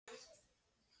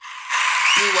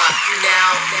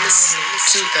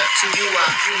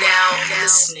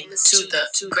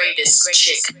greatest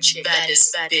chick,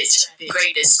 baddest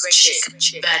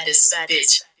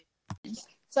bitch.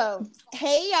 So,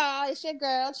 hey y'all, it's your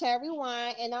girl Cherry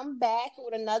Wine, and I'm back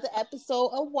with another episode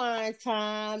of Wine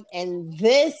Time. And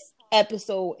this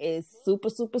episode is super,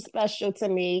 super special to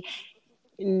me.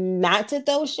 Not to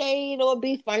throw shade or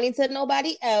be funny to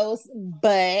nobody else,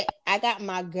 but I got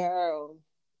my girl,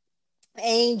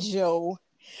 Angel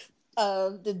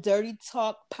of the Dirty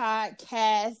Talk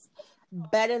podcast,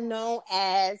 better known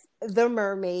as The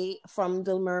Mermaid from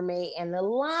The Mermaid and the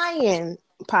Lion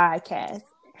podcast.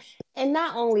 And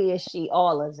not only is she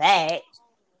all of that,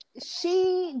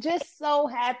 she just so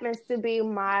happens to be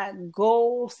my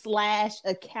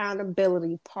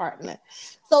goal/accountability partner.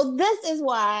 So this is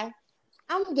why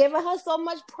I'm giving her so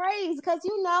much praise because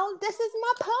this is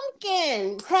my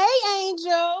pumpkin. Hey,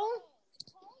 Angel.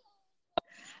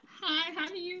 Hi, how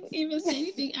do you even say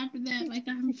anything after that? Like,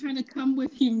 I'm trying to come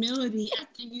with humility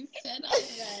after you said all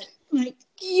that. Like,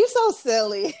 you so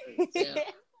silly. Yeah.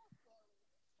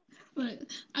 But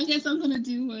I guess I'm gonna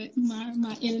do what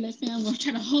my internet family will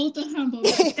try to hold the humble.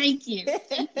 But thank you.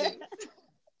 Thank you.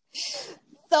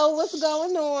 So what's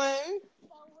going on?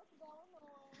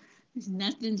 There's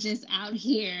nothing, just out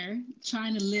here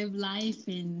trying to live life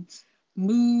and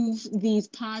move these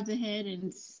pods ahead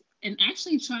and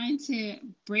actually trying to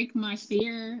break my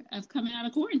fear of coming out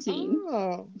of quarantine.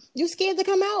 Oh, you scared to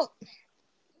come out?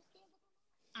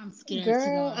 I'm scared.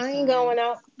 Girl, I ain't going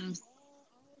out.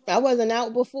 I wasn't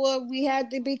out before we had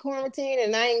to be quarantined,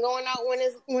 and I ain't going out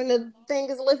when the thing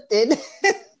is lifted.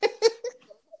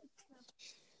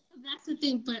 That's the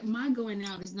thing, but my going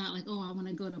out is not like, oh, I want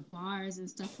to go to bars and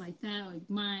stuff like that. Like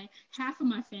half of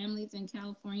my family's in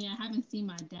California. I haven't seen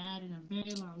my dad in a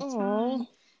very long time,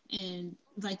 and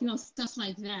stuff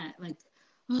like that. Like,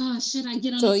 oh, should I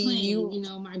get on a plane?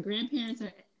 My grandparents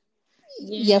are.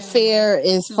 Your fear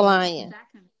is flying. That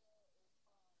kind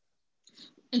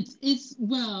of, it's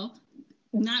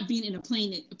not being in a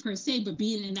plane per se, but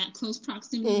being in that close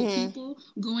proximity to people,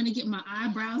 going to get my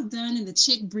eyebrows done and the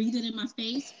chick breathing in my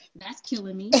face, that's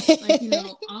killing me. Like,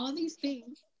 all of these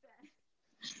things.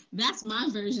 That's my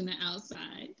version of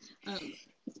outside.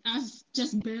 I've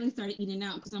just barely started eating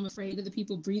out because I'm afraid of the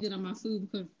people breathing on my food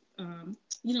because,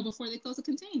 before they close a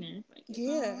container.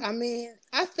 I mean,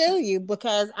 I feel you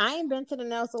because I ain't been to the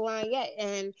nail salon yet,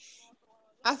 and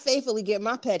I faithfully get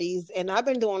my petties, and I've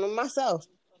been doing them myself.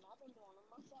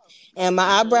 And my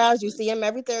eyebrows, you see them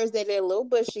every Thursday. They're a little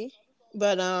bushy,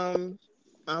 but I'm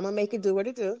gonna make it do what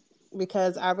it do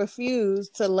because I refuse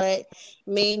to let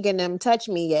Ming and them touch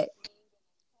me yet.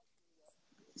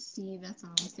 See, that's all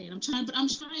I'm saying. I'm trying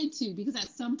to because at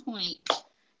some point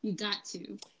you got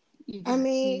to.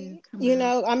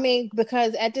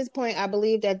 Because at this point, I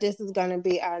believe that this is gonna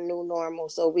be our new normal.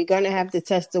 So we're gonna have to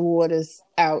test the waters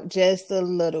out just a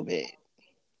little bit.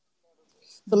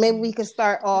 So maybe we could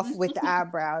start off with the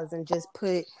eyebrows and just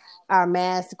put our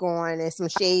mask on and some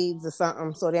shades or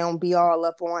something so they don't be all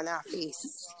up on our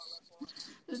face.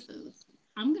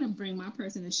 I'm going to bring my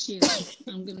personal shield.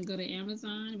 I'm going to go to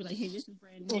Amazon and be like, hey, this is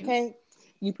brand new. Okay.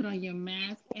 You put on your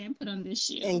mask and put on this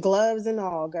shield. And gloves and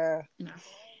all, girl.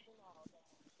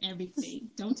 Everything.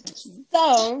 Don't touch me.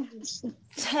 So,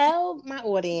 tell my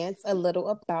audience a little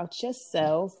about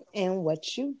yourself and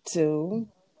what you do.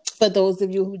 For those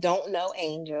of you who don't know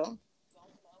Angel.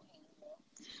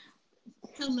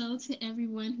 Hello to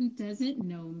everyone who doesn't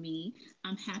know me.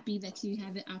 I'm happy that you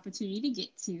had the opportunity to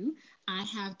get to. I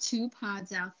have 2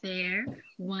 pods out there.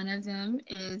 One of them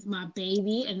is my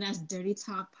baby, and that's Dirty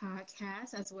Talk Podcast.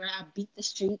 That's where I beat the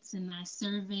streets and I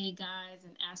survey guys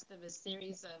and ask them a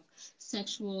series of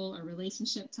sexual or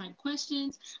relationship type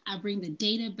questions. I bring the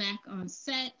data back on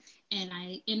set, and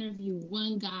I interview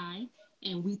one guy,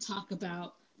 and we talk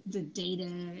about the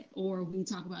data or we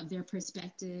talk about their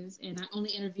perspectives, and I only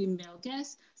interview male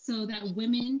guests so that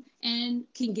women can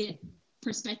get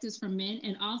perspectives from men,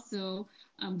 and also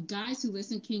guys who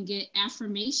listen can get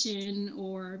affirmation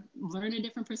or learn a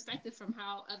different perspective from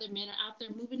how other men are out there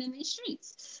moving in these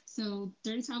streets. So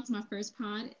Dirty Talk is my first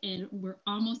pod, and we're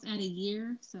almost at a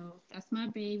year, so that's my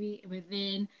baby. But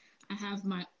then I have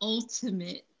my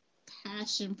ultimate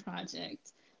passion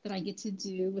project that I get to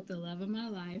do with the love of my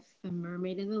life, The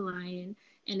Mermaid and the Lion,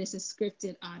 and it's a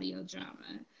scripted audio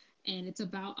drama. And it's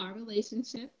about our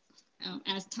relationship,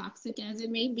 as toxic as it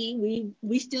may be.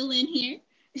 We still in here,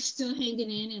 still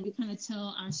hanging in, and we kind of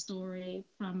tell our story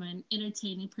from an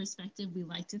entertaining perspective, we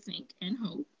like to think and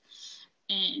hope.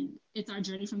 And it's our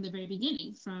journey from the very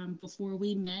beginning, from before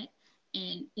we met,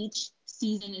 and each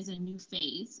season is a new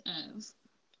phase of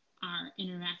our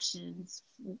interactions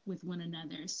with one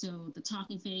another. So the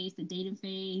talking phase, the dating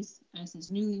phase, us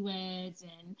as newlyweds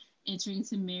and entering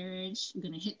into marriage, we're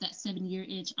going to hit that 7-year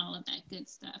itch, all of that good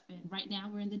stuff. And right now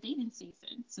we're in the dating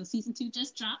season. So season 2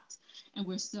 just dropped, and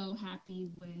we're so happy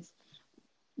with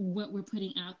what we're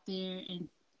putting out there. And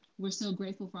we're so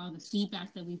grateful for all the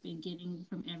feedback that we've been getting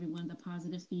from everyone, the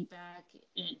positive feedback.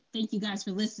 And thank you guys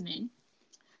for listening.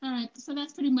 All right, so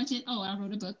that's pretty much it. Oh, I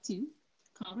wrote a book too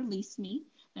called Release Me.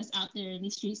 That's out there in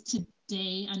these streets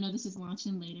today. I know this is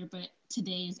launching later, but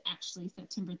today is actually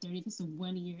September 30th. It's a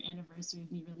 1-year anniversary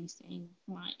of me releasing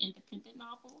my independent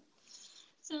novel.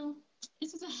 So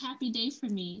this is a happy day for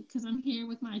me because I'm here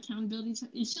with my accountability.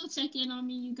 And she'll check in on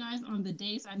me, you guys, on the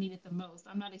days I need it the most.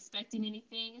 I'm not expecting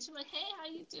anything. And she's like, hey,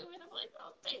 how you doing? I'm like,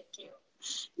 oh, thank you.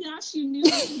 Yash, you knew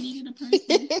I needed a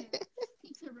person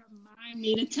to remind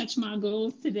me to touch my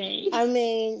goals today. I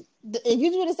mean,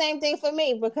 you do the same thing for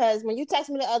me because when you texted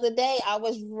me the other day, I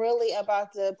was really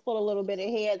about to pull a little bit of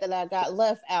hair that I got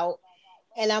left out.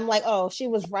 And I'm like, oh, she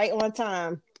was right on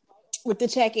time with the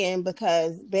check-in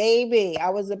because, baby,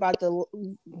 I was about to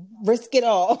risk it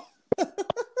all. Well,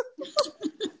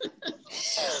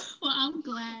 I'm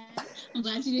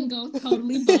glad you didn't go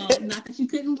totally bald. Not that you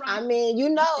couldn't rock. I mean, you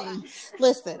know,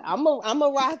 listen, I'm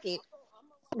a rock it.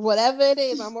 Whatever it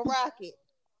is, I'm a rock it.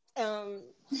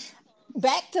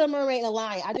 Back to the Mermaid and the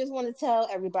Lion. I just want to tell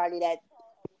everybody that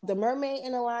the Mermaid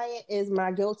and the Lion is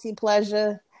my guilty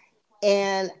pleasure,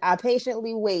 and I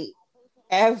patiently wait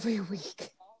every week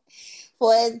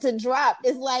for it to drop.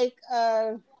 It's like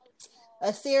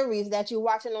a series that you're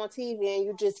watching on TV and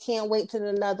you just can't wait till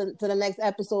the next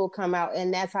episode come out.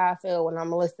 And that's how I feel when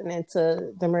I'm listening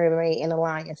to The Mermaid and the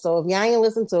Lion. So if y'all ain't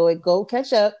listened to it, go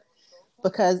catch up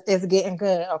because it's getting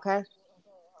good, okay?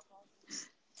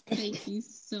 Thank you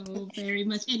so very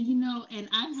much. And and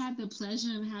I've had the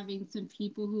pleasure of having some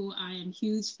people who I am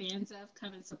huge fans of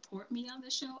come and support me on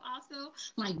the show also.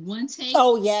 Like One Take.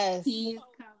 Oh, yes. He is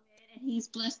coming and he's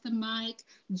blessed the mic.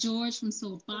 George from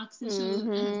Soul Boxing Show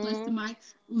has blessed the mic.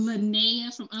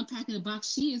 Linnea from Unpacking the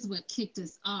Box, she is what kicked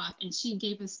us off. And she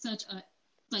gave us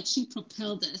she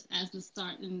propelled us as the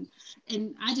start. And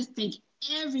I just thank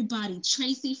everybody.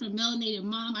 Tracy from Melanated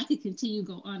Mom, I could continue to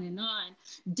go on and on.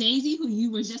 Daisy, who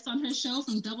you were just on her show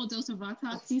from Double Dose of Rock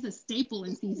Talk, she's a staple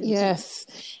in season 2. Yes.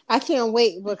 I can't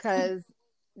wait because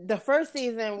the first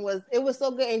season was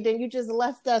so good, and then you just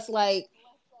left us like,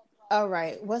 all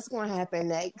right, what's going to happen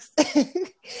next?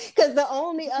 Because the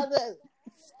only other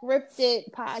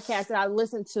scripted podcast that I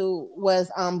listened to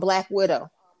was Black Widow.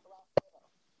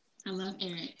 I love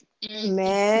Eric. Eric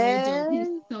Man, is so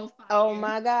dope. He's so fire. Oh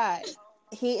my God.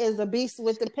 He is a beast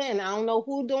with the pen. I don't know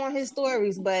who doing his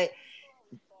stories, but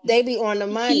they be on the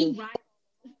money.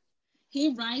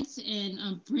 He writes,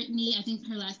 and Brittany, I think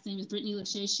her last name is Brittany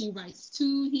Lachey, she writes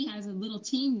too. He has a little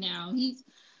team now. He's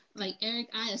like Eric.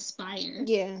 I aspire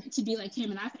to be like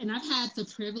him, and I've had the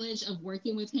privilege of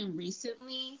working with him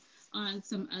recently on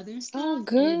some other stuff. Oh,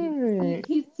 good.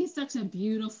 He's such a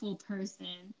beautiful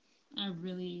person.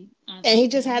 And he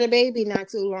just had a baby not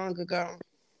too long ago.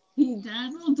 He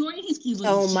does. Little Dorian,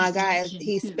 oh my God,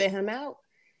 he spit him out.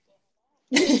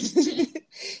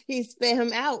 He spit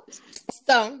him out.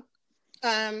 So,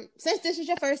 since this is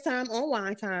your first time on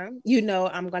Wine Time,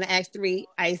 I'm going to ask 3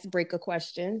 icebreaker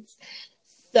questions.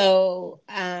 So,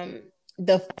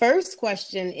 the first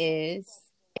question is,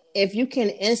 if you can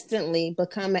instantly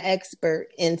become an expert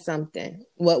in something,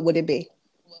 what would it be?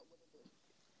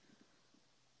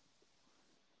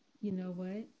 You know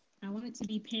what? I want it to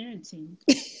be parenting.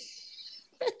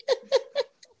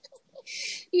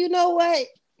 You know what?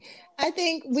 I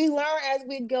think we learn as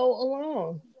we go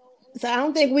along. So I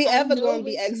don't think we ever going to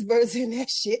be experts in that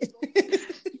shit.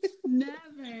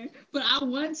 Never. But I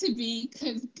want to be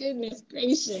because goodness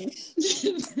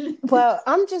gracious. Well,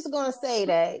 I'm just going to say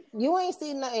that you ain't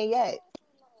seen nothing yet.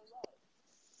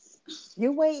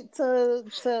 You wait to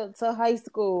high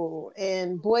school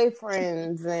and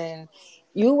boyfriends and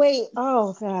you wait.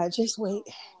 Oh God, just wait.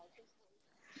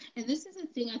 And this is the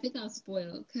thing, I think I was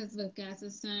spoiled because with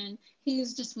Gaza's son, he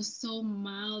was so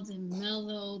mild and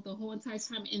mellow the whole entire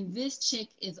time. And this chick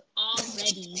is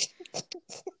already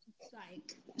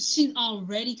she's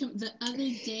already the other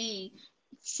day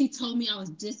she told me I was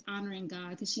dishonoring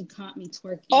God because she caught me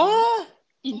twerking. Oh.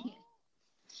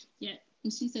 Yeah.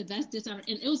 And she said, that's dishonor.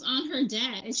 And it was on her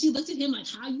dad. And she looked at him like,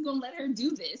 how you going to let her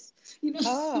do this?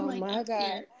 Oh, like, my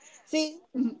God. See,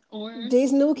 or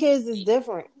these new kids is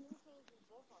different.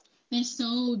 They're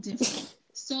so different.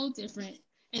 So different.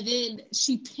 And then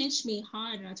she pinched me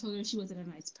hard and I told her she wasn't a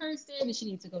nice person and she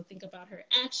needs to go think about her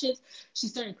actions. She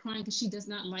started crying because she does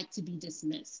not like to be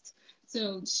dismissed.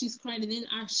 So she's crying, and then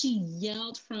she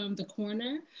yelled from the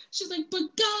corner. She's like, "But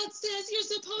God says you're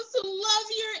supposed to love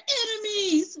your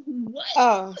enemies."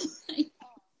 Oh, What?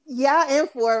 y'all in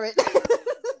for it.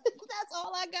 That's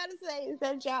all I gotta say is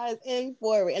that y'all is in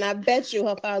for it. And I bet you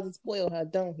her father spoiled her,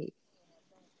 don't he?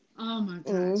 Oh my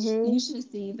gosh. Mm-hmm. You should have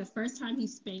seen the first time he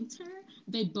spanked her,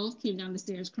 they both came down the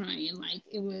stairs crying. Like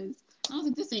it was, I was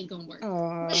like, this ain't gonna work.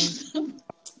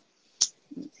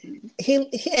 And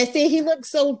see, he looks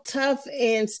so tough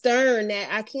and stern that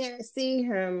I can't see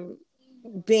him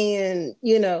being,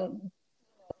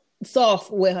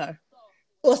 soft with her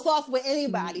or soft with No.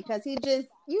 anybody because he just,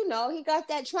 he got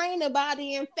that trainer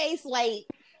body and face like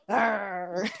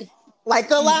a And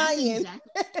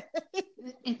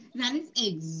that's lion.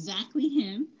 exactly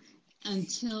him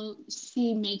until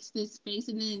she makes this face,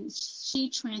 and then she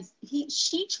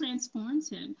transforms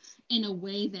him in a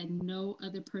way that no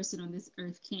other person on this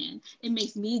earth can. It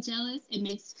makes me jealous. It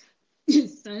makes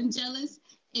his son jealous.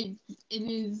 It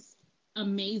is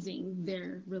amazing,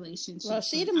 their relationship. Well,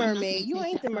 she But the I'm not mermaid. gonna You take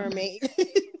ain't that the from her. mermaid.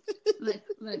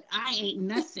 Look, I ain't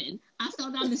nothing. I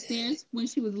fell down the stairs when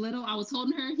she was little. I was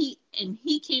holding her. He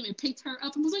came and picked her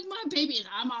up and was like, "My baby," and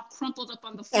I'm all crumpled up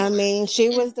on the I floor. mean, she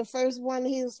And was the first one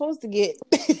he was supposed to get.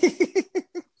 no,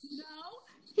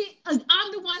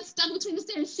 I'm the one stuck between the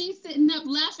stairs. She's sitting up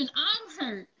laughing. I'm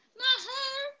hurt, not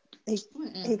her. He got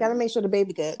to Whatever. make sure the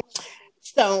baby good.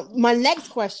 So my next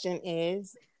question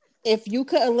is, if you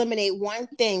could eliminate one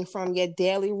thing from your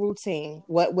daily routine,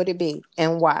 what would it be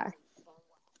and why?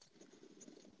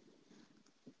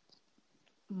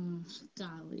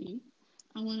 Golly,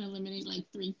 I want to eliminate like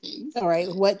 3 things, All right.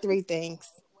 but What three things?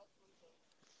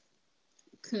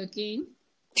 cooking,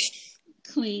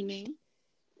 cleaning,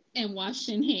 and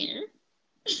washing hair.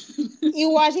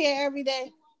 You wash hair every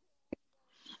day?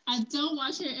 I don't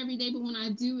wash hair every day, but when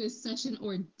I do, it's such an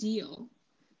ordeal.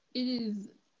 It is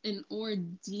an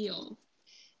ordeal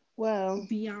Well,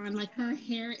 beyond, like, her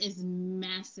hair is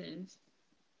massive.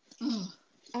 Oh,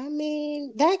 I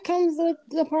mean, that comes with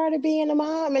the part of being a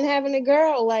mom and having a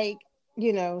girl. Like,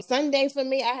 Sunday for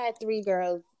me, I had three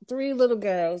little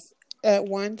girls at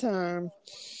one time.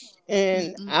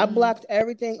 And I mm-mm-mm. blocked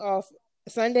everything off.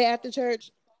 Sunday after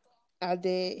church, I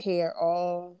did hair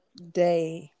all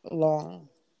day long.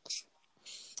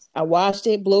 I washed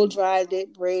it, blow dried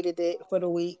it, braided it for the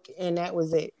week, and that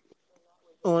was it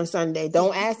on Sunday. See,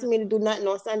 Don't that's ask me to do nothing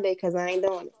on Sunday because I ain't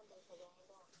doing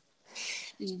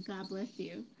God bless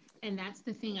you. And that's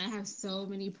the thing. I have so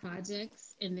many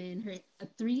projects, and then her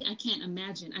 3, I can't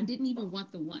imagine. I didn't even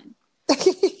want the one.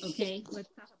 it. Okay, let's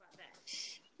talk about that.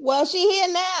 Well, she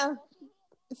here now.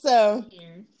 So, She's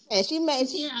here. and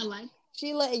She's here. I like.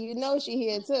 she letting you know she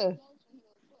here too.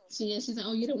 She is. She's like,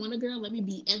 "Oh, you don't want a girl? Let me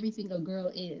be everything a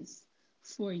girl is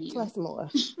for you." Plus more.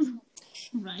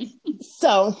 Right.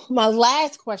 So, my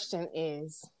last question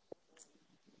is,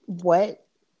 what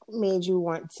made you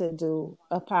want to do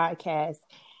a podcast,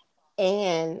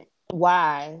 and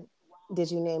why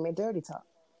did you name it Dirty Talk?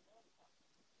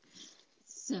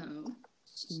 So,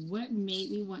 what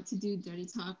made me want to do Dirty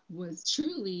Talk was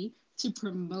truly to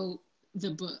promote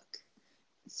the book.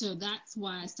 So that's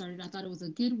why I started. I thought it was a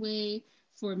good way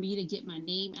for me to get my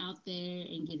name out there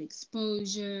and get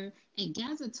exposure. And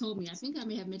Gaza told me, I think I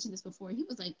may have mentioned this before, he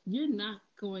was like, "You're not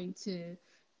going to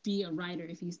be a writer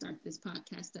if you start this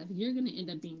podcast stuff. You're going to end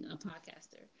up being a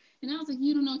podcaster." And I was like,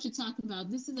 "You don't know what you're talking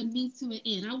about. This is a means to an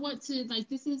end. I want to, like,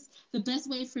 this is the best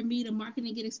way for me to market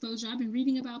and get exposure. I've been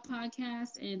reading about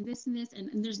podcasts and this,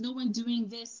 and there's no one doing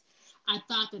this." I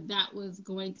thought that was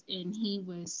going to, and he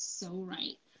was so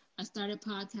right. I started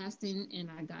podcasting and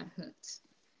I got hooked.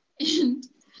 And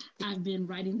I've been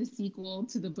writing the sequel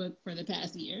to the book for the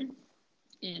past year.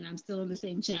 And I'm still in the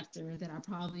same chapter that I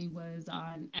probably was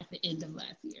on at the end of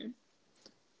last year.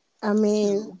 I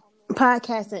mean, So,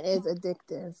 podcasting is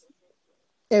addictive.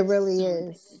 It really so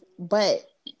is. But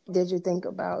did you think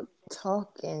about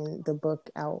talking the book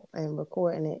out and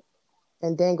recording it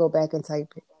and then go back and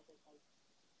type it?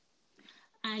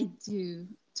 I do.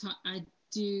 I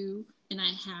do. And I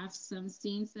have some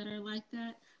scenes that are like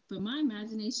that. But my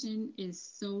imagination is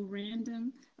so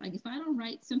random. Like, if I don't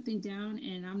write something down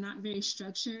and I'm not very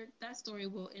structured, that story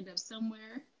will end up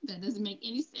somewhere that doesn't make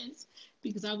any sense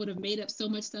because I would have made up so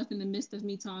much stuff in the midst of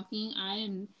me talking.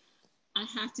 I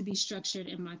have to be structured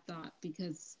in my thought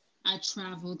because I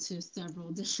travel to several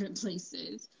different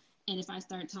places. And if I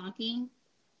start talking,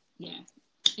 yeah,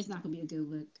 it's not gonna be a good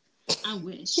look. I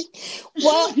wish.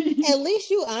 Well, at least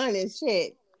you honest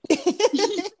shit.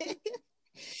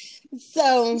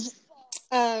 So,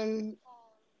 when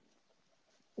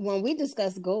we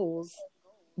discuss goals,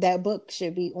 that book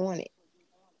should be on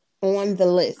the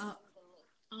list.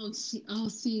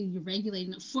 See, you're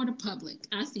regulating it for the public.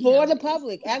 I see For how the it is.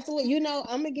 public. Absolutely. You know,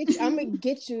 I'm gonna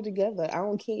get you together. I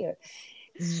don't care.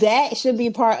 That should be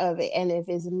part of it. And if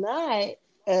it's not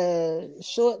a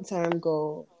short term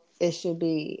goal, it should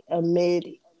be a mid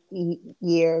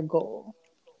year goal.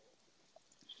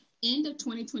 End of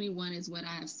 2021 is what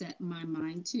I have set my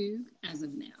mind to as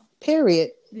of now.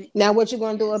 Period. Now what you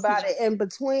gonna do Yes, about it in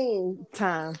between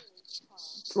time?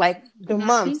 Like the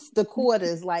months, the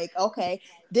quarters, like, okay,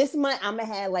 this month I'm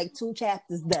gonna have like 2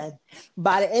 chapters done.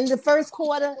 By the end of the first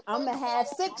quarter, I'm gonna have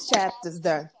 6 chapters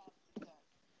done.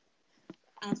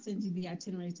 I'll send you the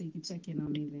itinerary so you can check in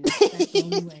on me then. That's the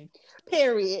only way.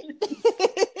 Period.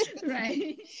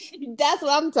 Right. That's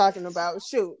what I'm talking about.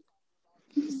 Shoot.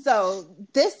 So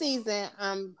this season,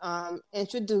 I'm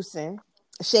introducing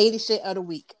Shady Shit of the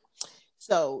Week.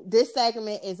 So this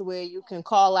segment is where you can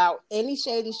call out any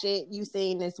shady shit you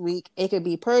seen this week. It could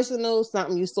be personal,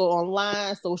 something you saw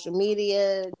online, social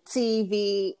media,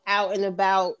 TV, out and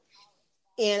about.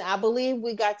 And I believe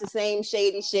we got the same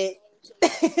shady shit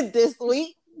this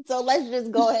week. So let's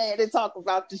just go ahead and talk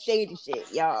about the shady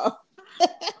shit, y'all.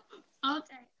 Okay.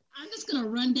 I'm just going to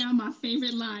run down my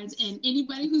favorite lines. And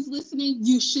anybody who's listening,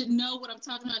 you should know what I'm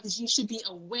talking about because you should be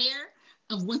aware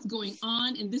of what's going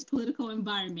on in this political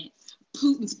environment.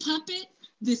 Putin's puppet,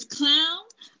 this clown.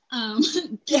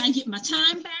 Can I get my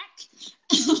time back?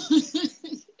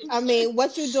 I mean,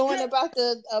 what you doing about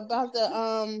the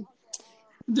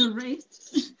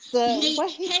race?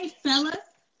 Hey, fellas.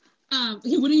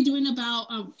 What are you doing about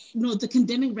the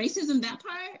condemning racism? That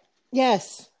part?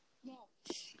 Yes.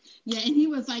 Yeah, and he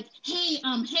was like, hey,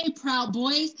 Proud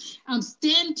Boys,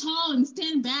 stand tall and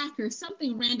stand back, or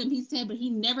something random he said, but he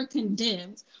never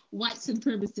condemned white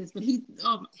supremacists. But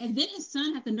and then his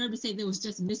son had the nerve to say there was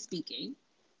just misspeaking.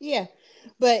 Yeah,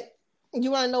 but you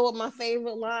want to know what my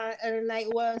favorite line of the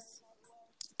night was?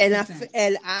 And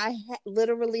I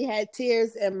literally had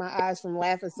tears in my eyes from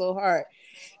laughing so hard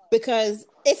because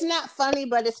it's not funny,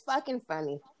 but it's fucking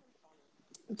funny.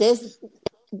 This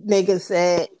nigga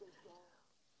said,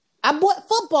 I bought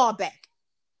football back.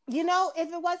 You know,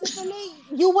 if it wasn't for me,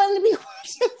 you wouldn't be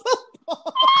watching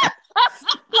football.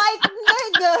 Like,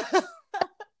 nigga,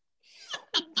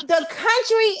 the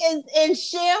country is in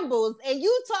shambles, and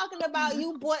you talking about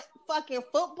you bought fucking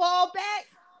football back?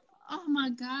 Oh my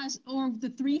gosh! Or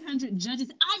the 300 judges.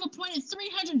 I've appointed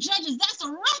 300 judges. That's a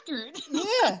record.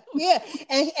 Yeah,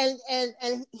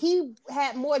 and he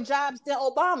had more jobs than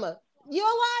Obama. You're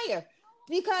a liar.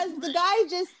 Because the guy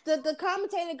the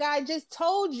commentator guy just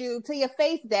told you to your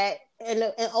face that in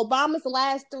Obama's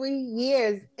last 3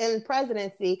 years in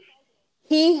presidency,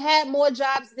 he had more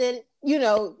jobs than,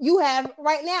 you have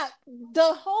right now.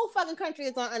 The whole fucking country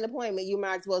is on unemployment, you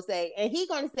might as well say. And he's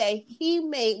going to say he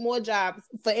made more jobs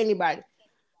for anybody.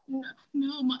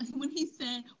 No, when he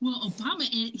said, well, Obama,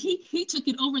 he took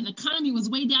it over and the economy was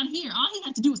way down here. All he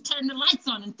had to do was turn the lights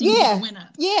on and things went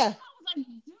up. Yeah. I was like,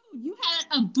 you had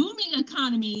a booming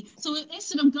economy, so it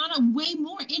should have gone up way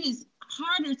more. It is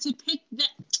harder to pick that.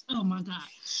 Oh my God.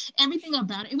 Everything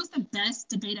about it. It was the best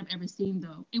debate I've ever seen,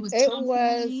 though. It was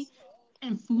tomfoolery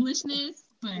and foolishness,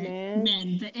 but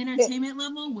man, the entertainment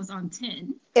level was on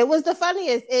 10. It was the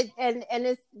funniest. And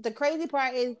it's the crazy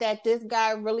part is that this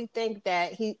guy really thinks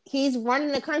that he's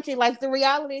running the country like the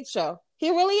reality show. He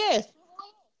really is.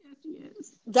 Yes, he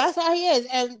is. That's how he is.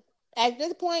 And at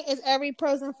this point, it's every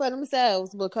person for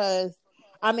themselves because,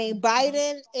 I mean,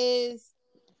 Biden is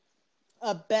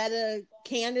a better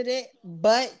candidate,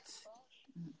 but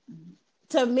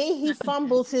to me, he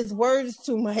fumbles his words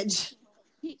too much.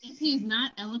 He's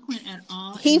not eloquent at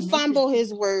all. He fumbled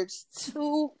his words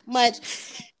too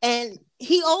much. And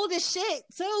he old as shit,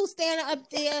 too, standing up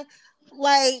there.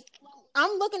 Like,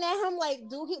 I'm looking at him like,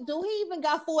 do he even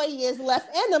got 4 years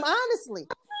left in him, honestly?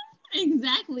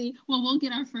 Exactly. Well, we'll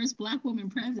get our first Black woman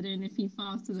president if he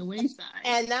falls to the wayside.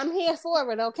 And I'm here for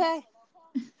it, okay?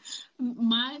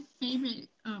 My favorite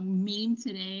meme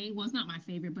today, well, it's not my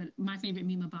favorite, but my favorite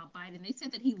meme about Biden, they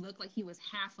said that he looked like he was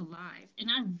half alive. And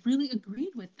I really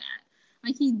agreed with that.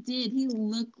 Like he did. He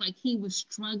looked like he was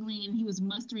struggling and he was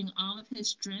mustering all of his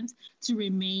strength to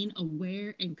remain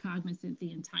aware and cognizant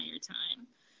the entire time.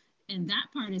 And that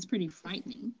part is pretty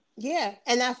frightening. Yeah.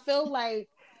 And I feel like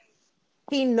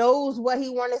he knows what he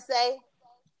want to say,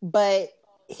 but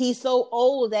he's so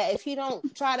old that if he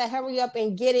don't try to hurry up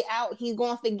and get it out, he's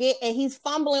going to forget, and he's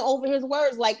fumbling over his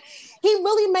words. Like, he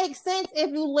really makes sense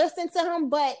if you listen to him,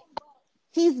 but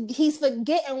he's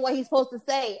forgetting what he's supposed to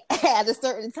say at a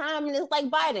certain time, and it's like,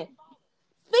 Biden,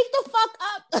 speak the fuck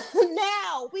up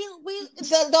now.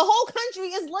 The whole country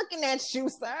is looking at you,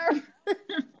 sir.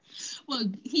 Well,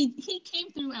 he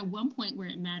came through at one point where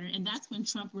it mattered, and that's when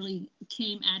Trump really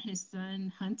came at his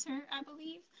son Hunter, I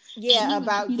believe. And Yeah, he was like,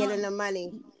 about getting the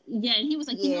money. yeah, and he was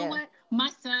like, you know Yeah. what, my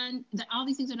son, all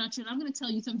these things are not true. And I'm going to tell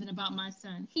you something about my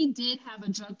son. He did have a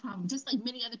drug problem, just like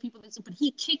many other people, but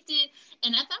he kicked it.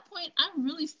 And at that point, I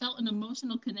really felt an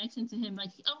emotional connection to him. Like,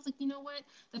 I was like, you know what,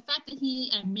 the fact that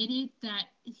he admitted that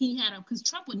he had because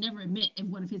Trump would never admit if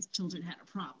one of his children had a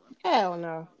problem. Hell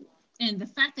no. And the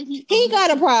fact that he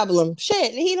got a problem.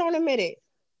 Shit, he don't admit it.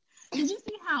 Did you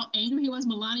see how angry he was?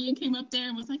 Melania came up there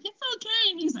and was like, "It's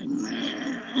okay," and he's like,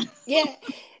 "Meh." Yeah.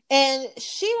 And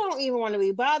she don't even want to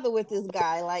be bothered with this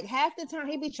guy. Like half the time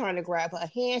he be trying to grab her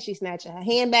hand, she snatching her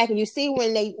hand back. And you see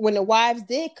when the wives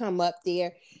did come up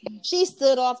there, she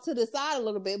stood off to the side a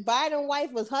little bit. Biden's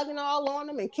wife was hugging all on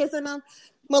him and kissing him.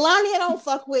 Melania don't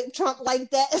fuck with Trump like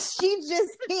that. She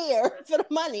just here for the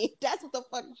money. That's what the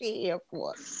fuck she here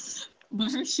for.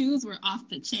 But her shoes were off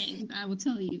the chain. I will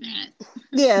tell you that.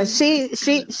 Yeah, she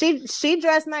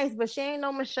dressed nice, but she ain't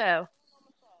no Michelle.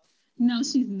 No,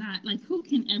 she's not. Like, who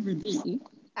can ever be?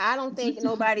 I don't think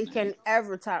nobody can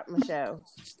ever top Michelle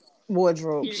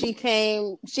wardrobe. She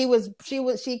slayed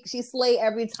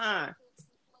every time.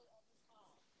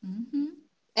 Mm-hmm.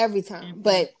 Every time.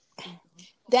 But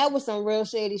that was some real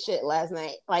shady shit last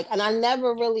night. Like, and I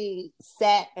never really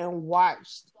sat and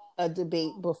watched a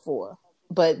debate before.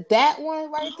 But that one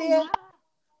right there. Wow.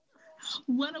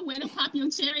 What a way to pop your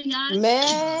cherry, guys.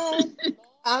 Man.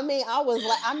 I mean,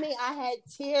 I had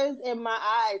tears in my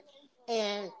eyes.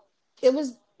 And it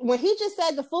was, when he just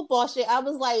said the football shit, I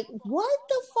was like, what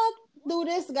the fuck do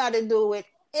this got to do with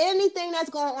anything that's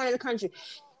going on in the country?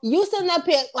 You sitting up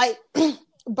here, like,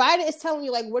 Biden is telling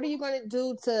you, like, what are you going to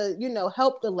do to,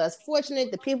 help the less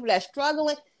fortunate, the people that's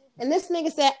struggling? And this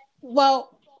nigga said,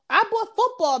 well, I brought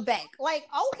football back. Like,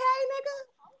 okay, nigga.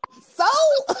 So?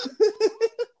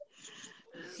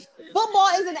 Football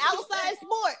is an outside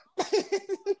sport.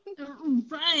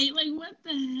 Right. Like, what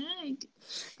the heck?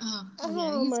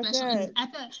 Oh he's my special.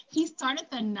 God. He started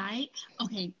the night.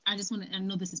 Okay, I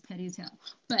know this is petty as hell,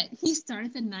 but he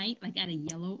started the night like at a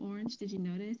yellow orange. Did you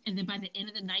notice? And then by the end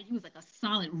of the night, he was like a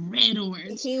solid red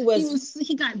orange. He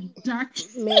got dark.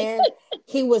 Man,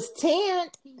 he was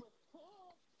tanned.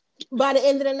 By the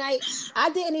end of the night,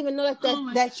 I didn't even know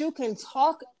that you can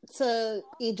talk to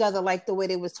each other like the way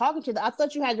they was talking to you. I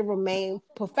thought you had to remain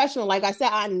professional. Like I said,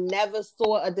 I never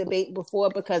saw a debate before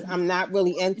because I'm not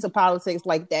really into politics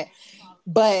like that.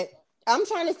 But I'm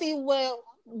trying to see where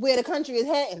the country is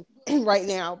heading right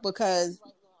now because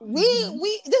this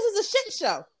is a shit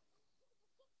show.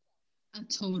 A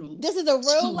total. This is a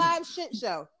real live shit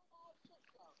show.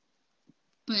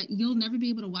 But you'll never be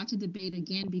able to watch a debate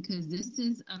again because this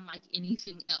is unlike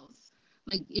anything else.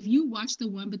 Like, if you watch the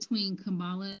one between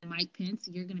Kamala and Mike Pence,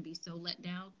 you're going to be so let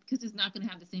down because it's not going to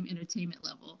have the same entertainment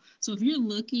level. So if you're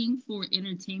looking for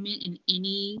entertainment in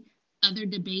any other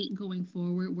debate going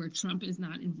forward where Trump is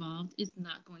not involved, it's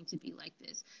not going to be like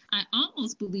this. I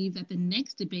almost believe that the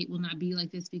next debate will not be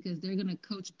like this because they're going to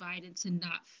coach Biden to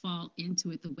not fall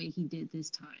into it the way he did this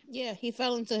time. Yeah, he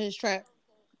fell into his trap.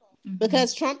 Mm-hmm.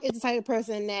 Because Trump is the type of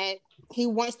person that he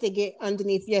wants to get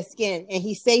underneath your skin and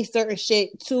he says certain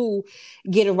shit to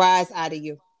get a rise out of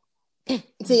you.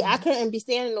 See, I couldn't be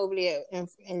standing over there and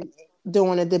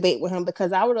doing a debate with him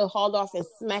because I would have hauled off and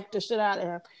smacked the shit out of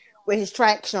him with his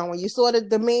track showing. You saw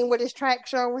the meme with his track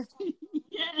showing?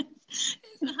 Yes.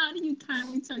 So how do you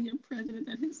kindly tell your president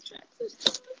that his tracks are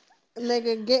showing?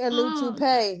 Nigga, get a new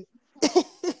toupee.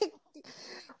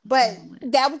 But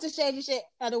that was the shady shit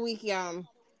of the week, y'all.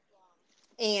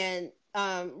 And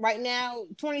right now,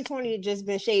 2020 has just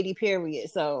been shady,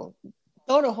 period. So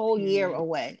throw the whole year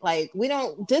away. Like,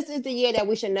 this is the year that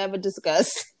we should never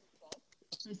discuss.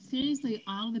 But seriously,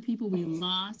 all the people we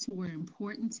lost who were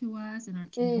important to us in our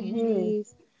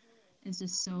communities, it's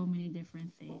just so many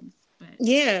different things. But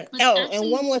actually, and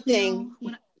one more thing.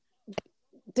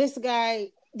 This guy,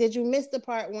 did you miss the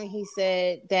part when he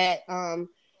said that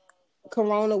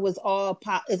Corona was all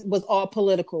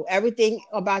political? Everything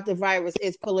about the virus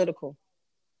is political.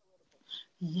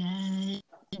 Yeah.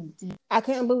 I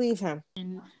couldn't believe him.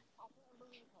 And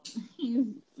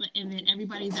then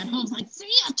everybody's at home like, see,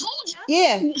 I told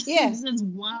you. Yeah. This is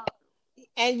wild.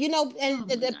 And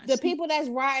the people that's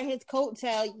riding his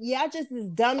coattail, y'all just as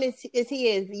dumb as he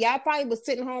is. Y'all probably was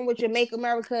sitting home with your Make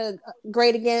America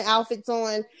Great Again outfits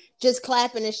on, just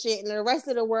clapping and shit. And the rest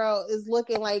of the world is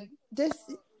looking like this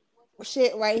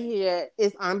shit right here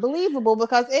is unbelievable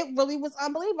because it really was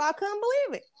unbelievable. I couldn't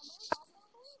believe it.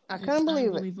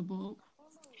 Unbelievable.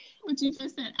 But you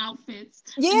just said outfits.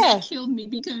 Yeah. And that killed me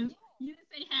because You didn't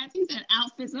say hats, you said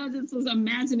outfits. I just was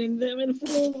imagining them in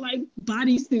full like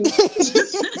bodysuits.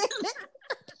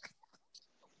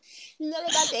 You know,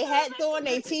 they got their hats on,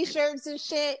 their t-shirts and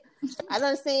shit. I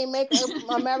done seen Make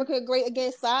America Great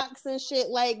Against socks and shit.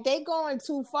 Like, they going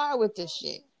too far with this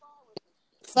shit.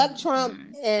 Fuck Trump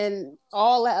and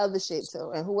all that other shit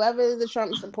too. And whoever is a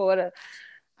Trump supporter,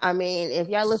 I mean, if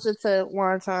y'all listen to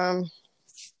One Time,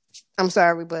 I'm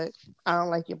sorry, but I don't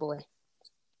like your boy.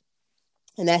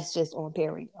 And that's just on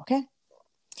period, okay?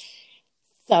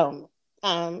 So,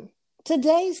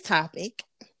 today's topic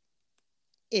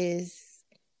is,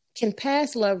 can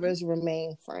past lovers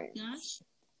remain friends? Gosh.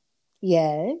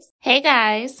 Yes. Hey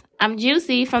guys, I'm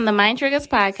Juicy from the Mind Triggers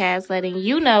podcast, letting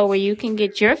you know where you can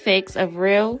get your fix of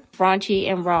real, raunchy,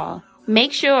 and raw.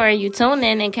 Make sure you tune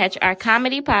in and catch our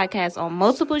comedy podcast on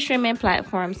multiple streaming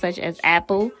platforms such as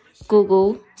Apple,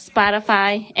 Google,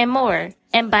 Spotify, and more.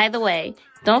 And by the way,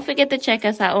 don't forget to check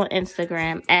us out on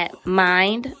Instagram at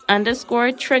mind_triggers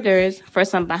for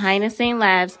some behind the scene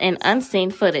laughs and unseen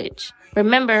footage.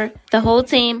 Remember, the whole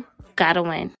team gotta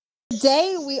win.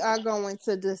 Today we are going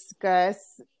to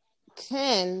discuss,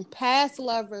 can past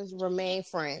lovers remain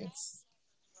friends?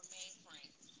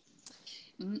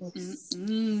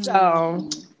 So,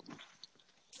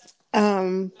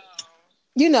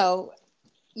 you know,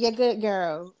 your good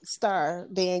girl, Star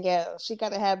Danielle, she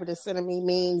got a habit of sending me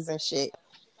memes and shit.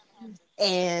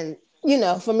 And, you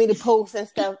know, for me to post and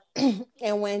stuff.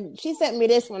 And when she sent me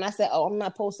this one, I said, oh, I'm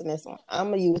not posting this one. I'm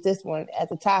going to use this one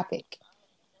as a topic.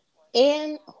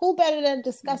 And who better to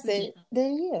discuss it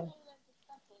than you?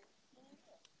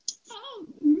 Oh,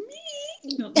 me?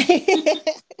 No.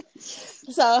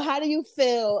 So how do you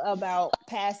feel about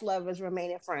past lovers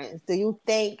remaining friends? Do you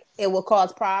think it will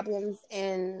cause problems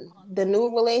in the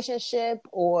new relationship,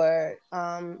 or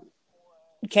can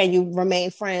you remain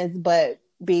friends but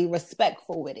be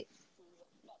respectful with it?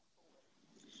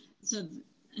 So,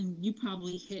 and you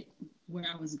probably hit where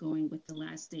I was going with the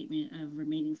last statement of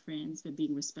remaining friends, but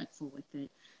being respectful with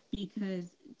it. Because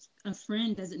a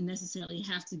friend doesn't necessarily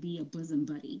have to be a bosom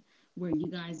buddy where you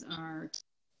guys are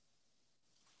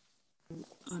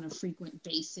on a frequent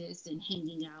basis and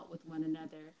hanging out with one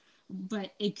another.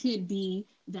 But it could be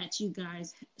that you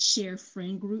guys share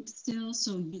friend groups still,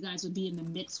 so you guys would be in the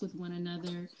mix with one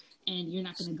another, and you're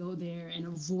not going to go there and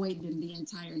avoid them the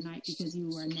entire night because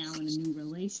you are now in a new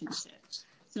relationship.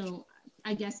 So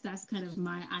I guess that's kind of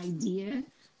my idea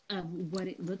of what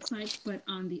it looks like. But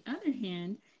on the other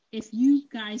hand, if you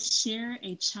guys share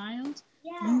a child,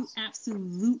 you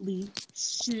absolutely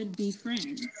should be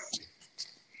friends.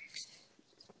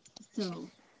 So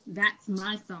that's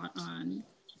my thought on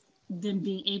them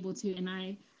being able to.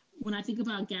 And when I think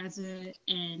about Gaza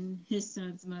and his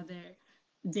son's mother,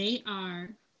 they are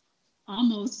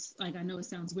almost, like, I know it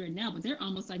sounds weird now, but they're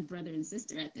almost like brother and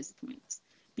sister at this point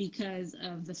because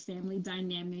of the family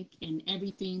dynamic and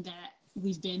everything that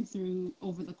we've been through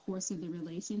over the course of the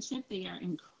relationship. They are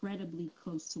incredibly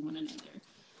close to one another.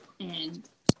 And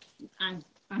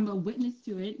I'm a witness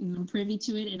to it and I'm privy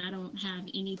to it, and I don't have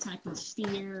any type of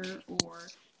fear or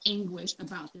anguish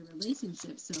about their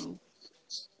relationship. So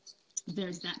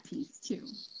there's that piece too.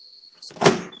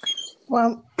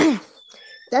 Well,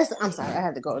 I'm sorry, I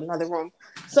had to go to another room.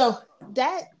 So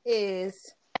that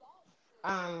is,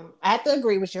 I have to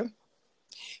agree with you,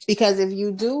 because if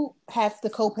you do have to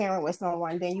co-parent with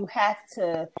someone, then you have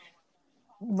to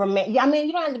remain. I mean,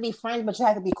 you don't have to be friends, but you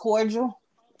have to be cordial.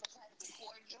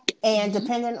 And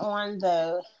depending on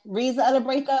the reason of the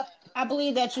breakup, I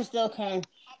believe that you still can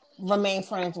remain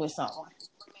friends with someone.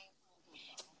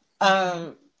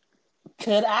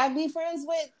 Could I be friends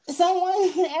with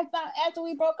someone after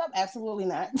we broke up? Absolutely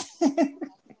not.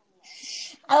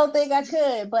 I don't think I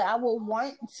could, but I would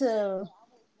want to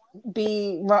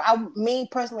me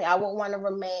personally, I would want to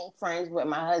remain friends with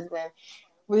my husband.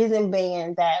 Reason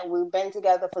being that we've been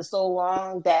together for so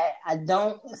long that I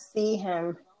don't see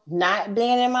him not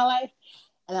being in my life,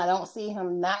 and I don't see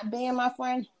him not being my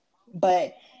friend,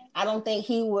 but I don't think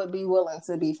he would be willing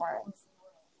to be friends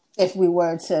if we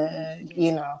were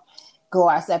to, go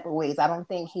our separate ways. I don't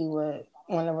think he would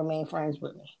want to remain friends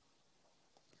with me.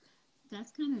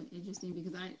 That's kind of interesting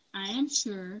because I am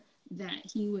sure that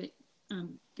he would,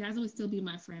 Gaza would still be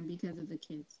my friend because of the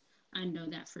kids. I know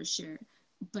that for sure.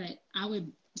 But I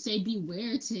would say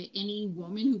beware to any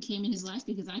woman who came in his life,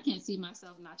 because I can't see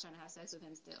myself not trying to have sex with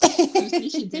him still. So they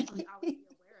should definitely always be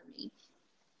aware of me.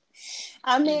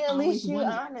 I mean, at least you're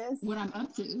honest. What I'm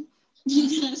up to,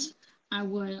 because I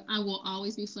will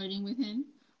always be flirting with him.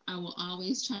 I will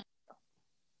always try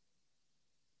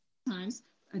times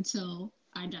until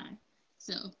I die.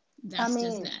 So that's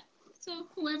just that. So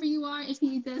whoever you are, if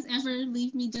he does ever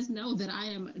leave me, just know that I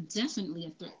am definitely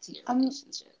a threat to your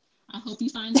relationship. I hope you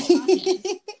find this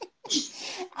podcast.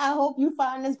 I hope you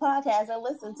find this podcast and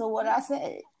listen to what I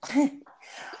said.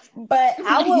 But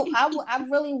I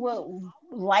really would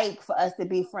like for us to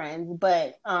be friends.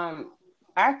 But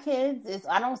our kids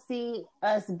I don't see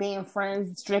us being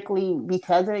friends strictly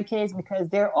because of the kids, because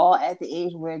they're all at the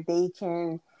age where they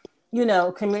can,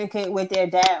 communicate with their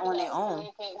dad on their own.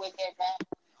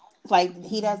 Like,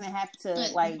 he doesn't have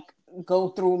to go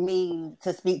through me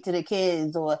to speak to the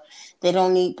kids, or they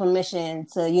don't need permission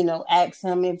to, ask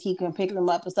him if he can pick them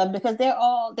up and stuff, because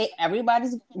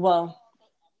everybody's, 2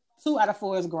 out of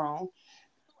 4 is grown.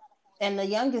 And the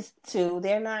youngest 2,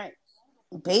 they're not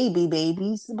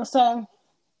babies. So,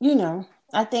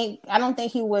 I don't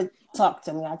think he would talk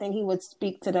to me. I think he would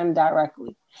speak to them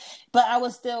directly. But I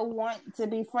would still want to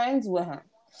be friends with him.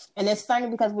 And it's funny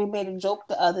because we made a joke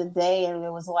the other day, and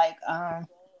it was like,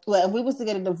 if we was to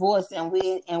get a divorce and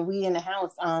we in the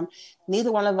house,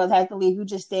 neither one of us has to leave. You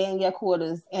just stay in your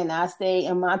quarters, and I stay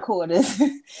in my quarters.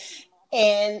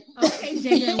 And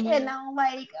and I'm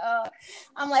like,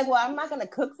 well, I'm not gonna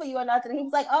cook for you or nothing. He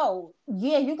was like, oh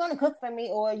yeah, you're gonna cook for me,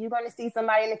 or you're gonna see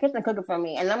somebody in the kitchen cooking for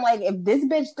me. And I'm like, if this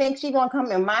bitch thinks she gonna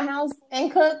come in my house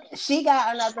and cook, she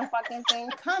got another fucking thing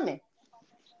coming.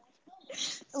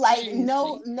 Like,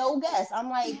 no guess. I'm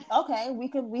like, okay, we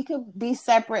could be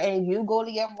separate, and you go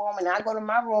to your room and I go to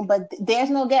my room, but there's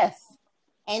no guess.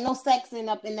 Ain't no sexing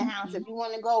up in the house. If you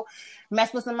want to go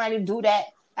mess with somebody, do that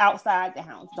outside the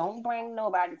house. Don't bring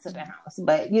nobody to the house.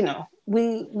 But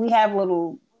we have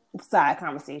little side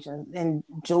conversations and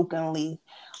jokingly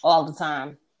all the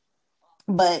time.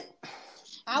 But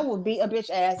I will beat a bitch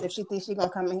ass if she thinks she's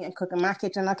gonna come in here and cook in my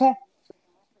kitchen. Okay.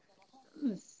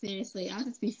 Seriously, I'll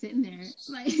just be sitting there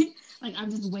like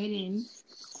I'm just waiting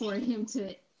for him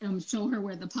to show her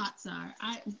where the pots are.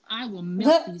 I will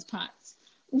melt these pots.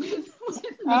 with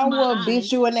I will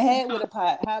beat you in the head with a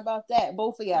pot. How about that,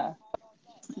 both of y'all?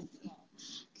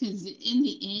 Because in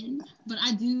the end, but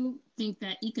I do think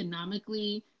that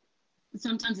economically,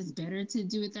 sometimes it's better to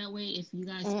do it that way if you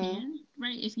guys can,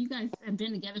 right? If you guys have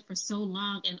been together for so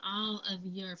long and all of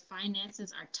your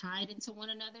finances are tied into one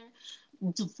another,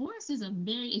 divorce is a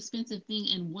very expensive thing,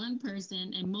 and one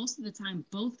person, and most of the time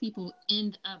both people,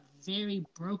 end up very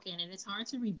broken, and it's hard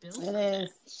to rebuild. It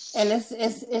is. And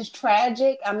it's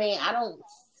tragic. I mean, I don't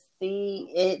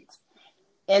see it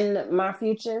in my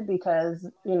future because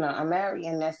I'm married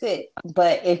and that's it.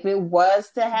 But if it was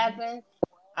to happen,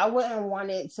 I wouldn't want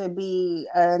it to be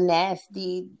a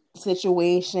nasty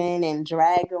situation and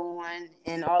drag on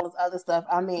and all this other stuff.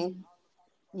 I mean,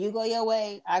 you go your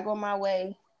way, I go my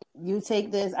way. You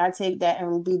take this, I take that,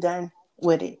 and be done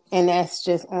with it. And that's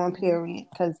just on period.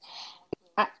 Because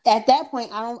at that point,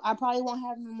 I probably won't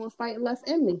have no more fight left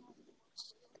in me.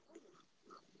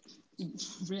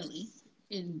 Really,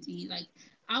 indeed. Like,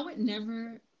 I would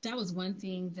never. That was one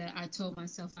thing that I told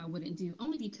myself I wouldn't do,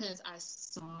 only because I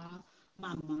saw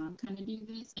my mom kind of do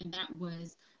this, and that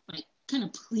was like kind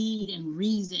of plead and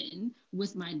reason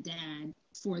with my dad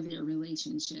for their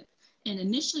relationship. And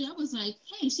initially, I was like,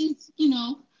 "Hey, she's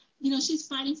she's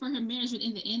fighting for her marriage." But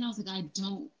in the end, I was like,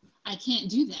 I can't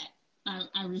do that.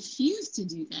 I refuse to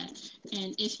do that.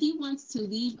 And if he wants to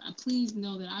leave, please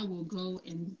know that I will go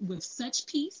and with such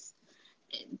peace,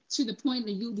 to the point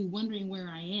that you'll be wondering where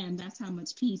I am. That's how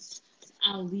much peace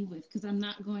I'll leave with, because I'm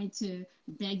not going to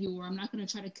beg you, or I'm not going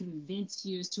to try to convince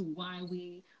you as to why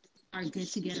we are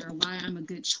good together or why I'm a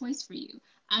good choice for you.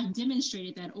 I've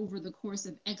demonstrated that over the course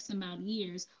of X amount of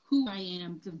years, who I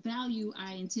am, the value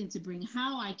I intend to bring,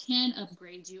 how I can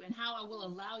upgrade you, and how I will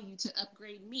allow you to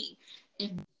upgrade me.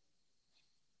 If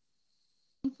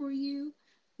for you,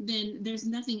 then there's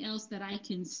nothing else that I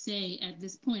can say at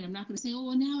this point. I'm not going to say, oh,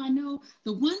 well, now I know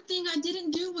the one thing I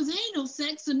didn't do was anal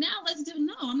sex, so now let's do.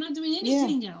 No, I'm not doing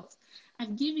anything else.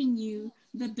 I've given you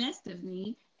the best of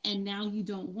me, and now you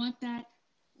don't want that.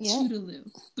 Toodaloo.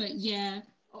 But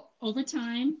over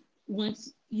time,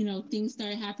 once things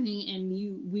start happening and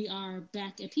we are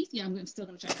back at peace, I'm still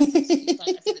going to try to have sex with you, like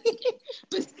I said at the beginning.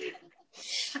 But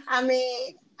I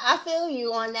mean, I feel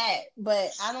you on that,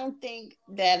 but I don't think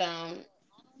that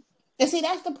and see,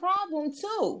 that's the problem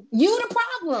too. You the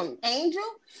problem, Angel.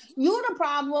 You the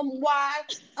problem why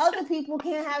other people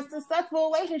can't have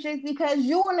successful relationships, because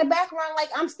you in the background like,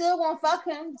 I'm still gonna fuck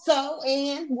him. So,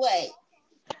 and what?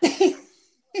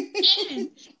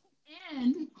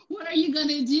 and what are you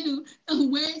gonna do?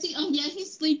 Where is he? Oh yeah, he's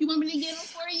asleep. You want me to get him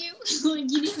for you?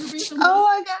 Like, you need to bring some. Oh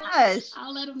my gosh!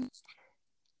 I'll let him.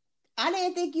 I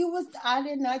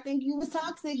did not think you was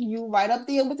toxic. You right up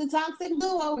there with the toxic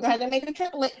duo. We had to make a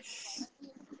triplet.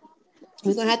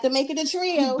 We're gonna have to make it a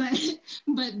trio.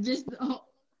 But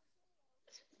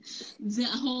the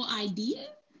whole idea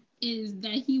is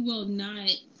that he will not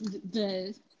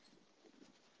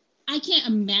I can't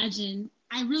imagine.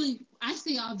 I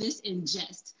say all this in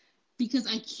jest because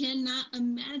I cannot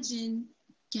imagine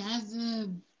Gaza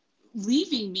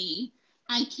leaving me.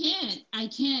 I can't,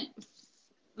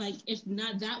 like, if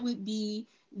not, that would be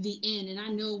the end. And I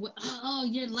know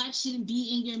your life shouldn't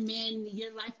be in your man,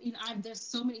 your life, there's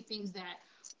so many things that,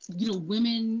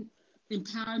 women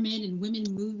empowerment and women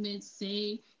movements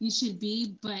say you should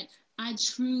be, but I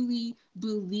truly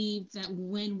believe that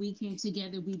when we came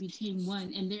together, we became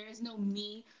one. And there is no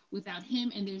me without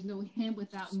him, and there's no him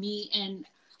without me. And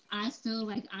I feel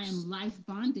like I am life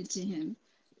bonded to him,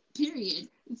 period.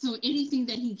 So anything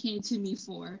that he came to me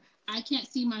for, I can't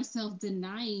see myself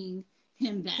denying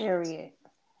him that. Period.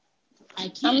 I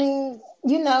can't. I mean,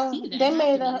 they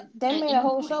made a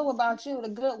whole show about you, The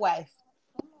Good Wife.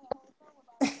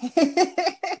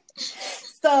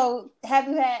 So, have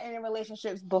you had any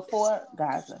relationships before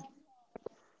Gaza?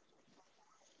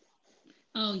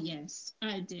 Oh yes,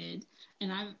 I did,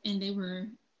 and they were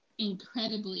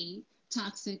incredibly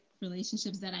toxic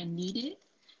relationships that I needed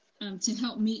to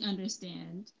help me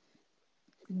understand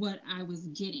what I was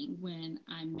getting when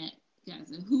I met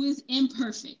Gaza, who is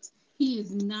imperfect. He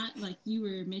is not, like you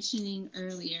were mentioning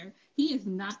earlier, he is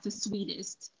not the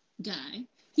sweetest guy.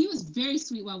 He was very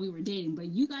sweet while we were dating, but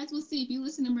you guys will see if you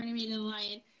listen to Mermaid and the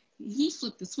Lion, he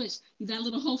flipped the switch. That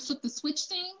little whole flip the switch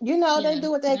thing. They do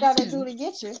what they gotta do to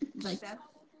get you. Like that.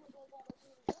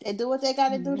 They do what they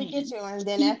gotta do to get you, and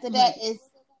then after that, it's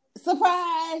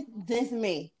surprise. This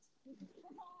me.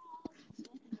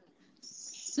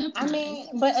 Surprise. I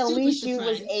mean, but at least you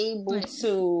was able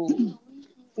to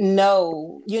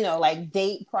know, like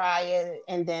date prior,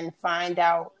 and then find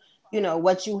out,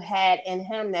 what you had in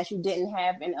him that you didn't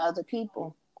have in other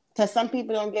people. Because some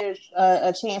people don't get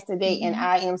a chance to date, and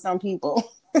I am some people.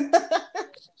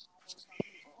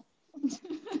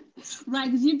 Right,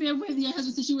 because you've been with your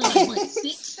husband since you were like, what,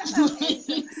 6?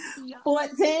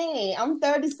 14. I'm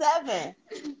 37.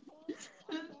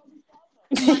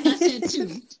 Like I said,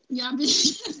 2. Y'all been...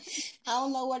 I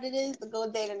don't know what it is to go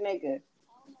date a nigga.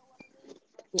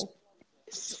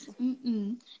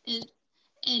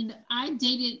 And I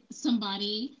dated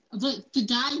somebody, the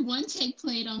guy one take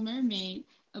played on Mermaid.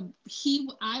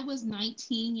 I was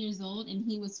 19 years old and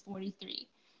he was 43.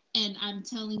 And I'm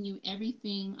telling you,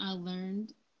 everything I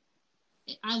learned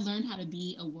how to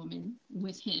be a woman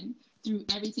with him through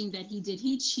everything that he did.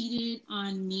 He cheated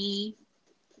on me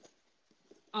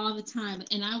all the time.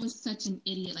 And I was such an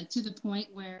idiot, like to the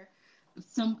point where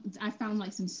I found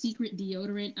like some secret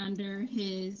deodorant under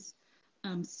his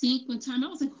sink one time. I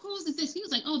was like, whose is this? He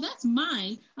was like, oh, that's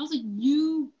mine. I was like,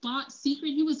 you bought secret?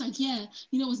 He was like, yeah,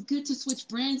 it's good to switch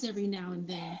brands every now and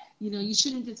then. You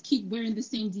shouldn't just keep wearing the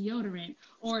same deodorant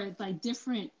or like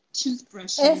different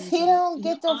toothbrushes. If he don't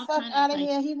get the fuck out of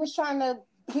here, he was trying to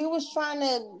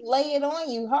lay it on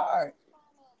you hard.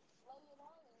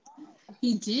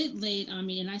 He did lay it on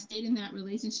me, and I stayed in that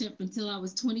relationship until I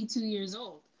was 22 years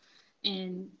old.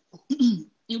 And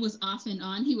it was off and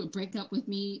on. He would break up with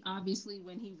me, obviously,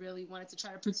 when he really wanted to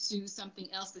try to pursue something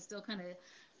else that still kind of,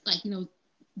 like,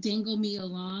 dangle me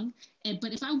along.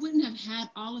 But if I wouldn't have had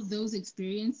all of those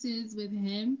experiences with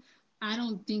him, I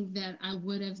don't think that I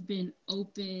would have been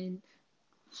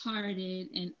open-hearted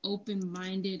and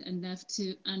open-minded enough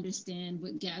to understand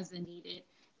what Gaza needed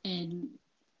and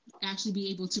actually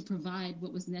be able to provide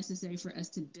what was necessary for us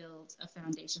to build a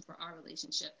foundation for our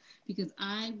relationship. Because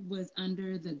I was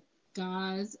under the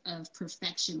gauze of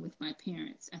perfection with my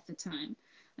parents at the time.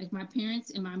 Like, my parents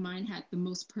in my mind had the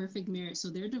most perfect marriage, so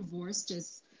their divorce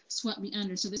just swept me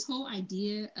under. So this whole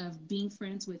idea of being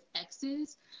friends with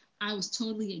exes, I was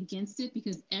totally against it,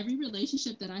 because every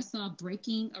relationship that I saw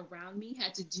breaking around me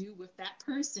had to do with that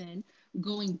person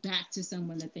going back to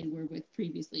someone that they were with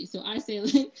previously. So I say,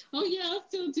 like, oh yeah, I'll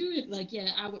still do it. Like,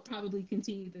 yeah, I would probably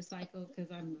continue the cycle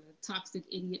because I'm a toxic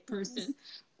idiot person.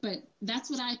 But that's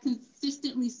what I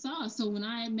consistently saw. So when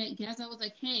I met Gaz, I was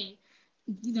like, hey,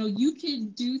 you can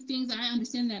do things. I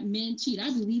understand that men cheat. I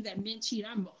believe that men cheat.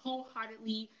 I'm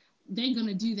wholeheartedly, they're going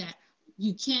to do that.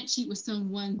 You can't cheat with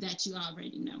someone that you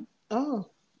already know. Oh.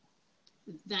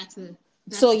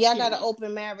 So y'all got an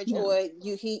open marriage, or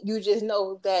you just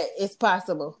know that it's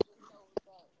possible?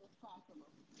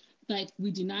 Like,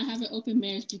 we do not have an open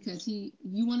marriage because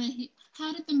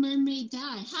how did the mermaid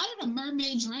die? How did a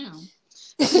mermaid drown?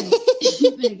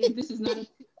 This is not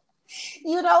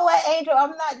You know what, Angel?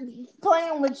 I'm not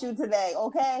playing with you today,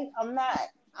 okay? I'm not.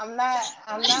 I'm not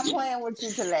playing with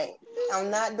you today. I'm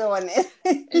not doing it.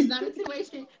 It's not a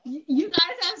situation. You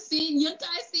guys have seen. You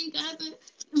guys see guys.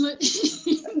 Look,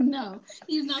 no,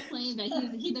 he's not playing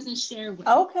that. He doesn't share with.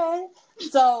 Okay,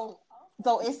 so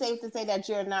it's safe to say that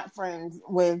you're not friends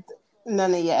with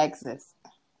none of your exes.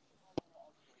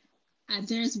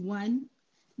 There's one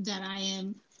that I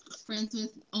am friends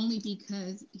with only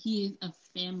because he is a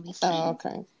family friend. Oh,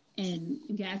 okay. And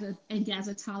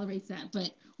Gaza tolerates that,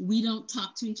 but we don't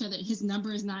talk to each other. His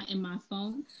number is not in my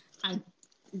phone.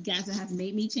 Gaza has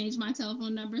made me change my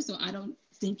telephone number, so I don't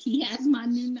think he has my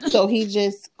new number. So he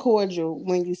just cordial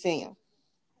when you see him.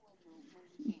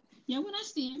 Yeah, when I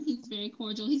see him, he's very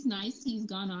cordial. He's nice. He's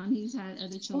gone on. He's had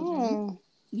other children.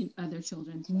 Other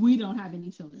children. We don't have any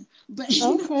children, but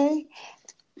okay.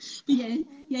 But yeah,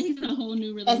 he's in a whole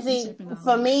new relationship. And see,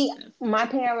 for me, my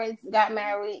parents got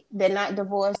married. They're not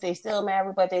divorced. They still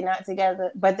married, but they're not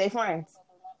together. But they're friends.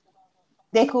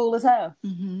 They're cool as hell.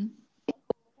 Mm-hmm.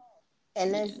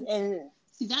 And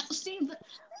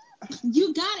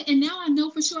you got it. And now I know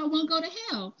for sure I won't go to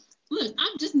hell. Look,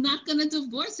 I'm just not gonna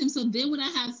divorce him. So then when I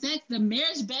have sex, the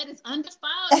marriage bed is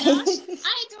undefiled. Josh. I ain't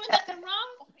doing nothing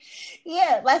wrong.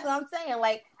 Yeah, that's what I'm saying.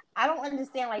 Like, I don't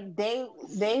understand. Like, they've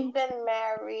been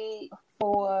married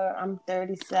for, I'm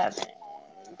 37.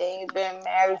 They've been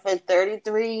married for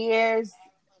 33 years,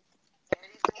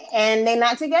 and they're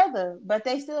not together, but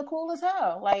they still cool as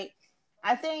hell. Like,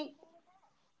 I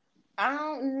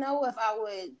don't know if I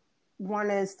would want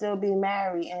to still be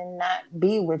married and not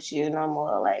be with you no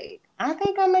more. Like, I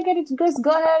think I'm gonna just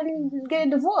go ahead and get a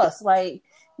divorce. Like,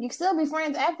 you can still be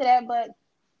friends after that, but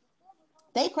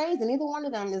they crazy. Neither one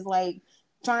of them is like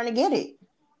trying to get it.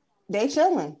 They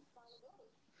chilling.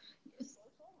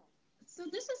 So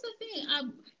this is the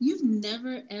thing. You've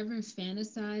never ever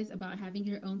fantasized about having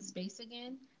your own space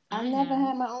again? I never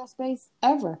had my own space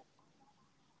ever.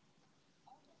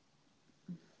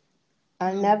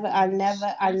 I never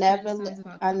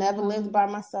lived by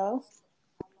myself.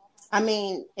 I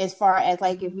mean, as far as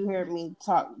like, if you heard me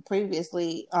talk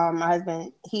previously, my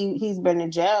husband, he's been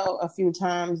in jail a few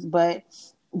times, but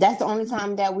that's the only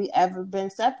time that we ever been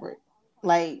separate.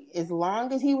 Like, as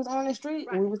long as he was on the street,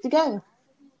 we was together.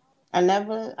 I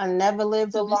never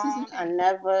lived alone. I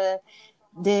never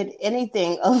did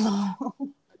anything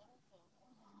alone.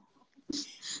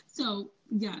 So,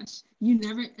 gosh, you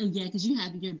never, because you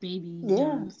had your baby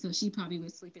young, so she probably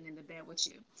was sleeping in the bed with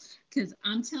you. Because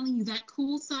I'm telling you, that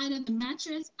cool side of the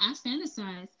mattress, I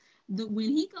fantasize that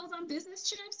when he goes on business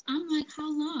trips, I'm like,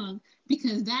 how long?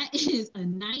 Because that is a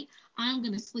night I'm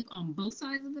going to sleep on both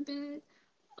sides of the bed.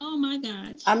 Oh my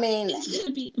gosh. I mean, it's going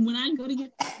to be, when I go to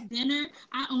get dinner,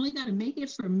 I only got to make it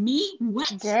for me.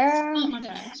 What? Girl. Oh my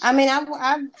gosh. I mean,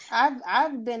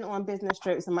 I've been on business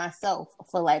trips myself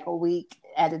for like a week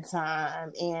at a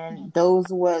time, and those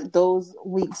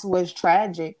weeks was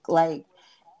tragic. Like,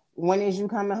 when is you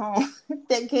coming home?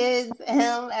 The kids,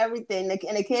 him, everything.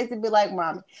 And the kids would be like,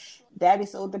 Mom,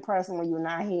 Daddy's so depressing when you're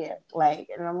not here. Like,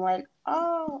 and I'm like,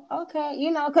 oh, okay.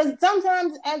 You know, because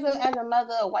sometimes as a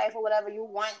mother, a wife, or whatever, you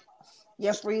want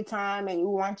your free time and you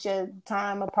want your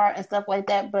time apart and stuff like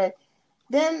that. But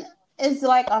then it's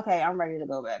like, okay, I'm ready to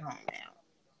go back home now.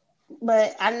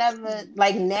 But I never,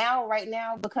 like, right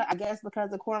now,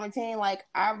 because of quarantine, like,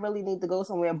 I really need to go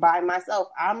somewhere by myself.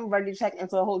 I'm ready to check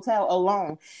into a hotel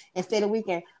alone and stay the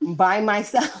weekend by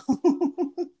myself.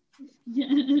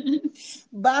 Yes.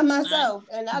 By myself,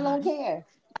 and I don't care.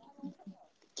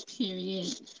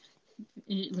 Period.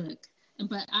 Look,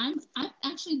 but I've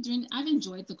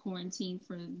enjoyed the quarantine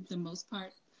for the most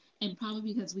part, and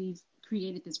probably because we've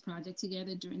created this project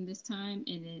together during this time,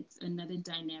 and it's another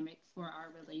dynamic for our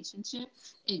relationship,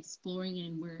 exploring,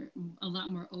 and we're a lot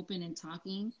more open and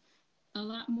talking a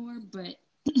lot more. But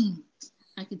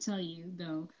I could tell you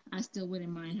though, I still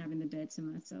wouldn't mind having the bed to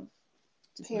myself.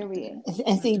 Period.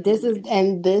 And see, this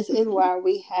is why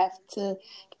we have to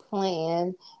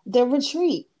plan the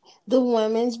retreat, the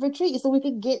women's retreat, so we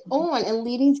could get on and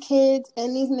leave these kids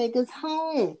and these niggas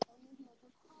home.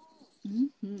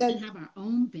 Mm-hmm. And have our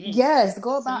own bed. Yes,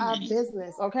 go about our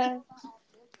business, okay?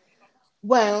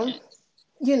 Well,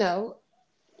 you know,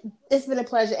 it's been a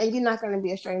pleasure, and you're not going to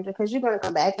be a stranger because you're going to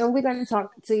come back, and we're going to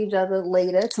talk to each other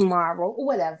later, tomorrow,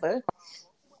 whatever.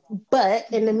 But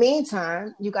in the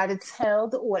meantime, you got to tell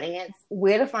the audience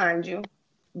where to find you,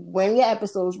 when your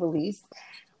episode's released,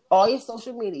 all your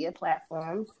social media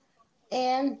platforms,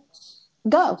 and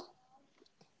go.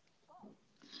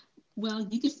 Well,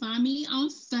 you can find me on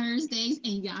Thursdays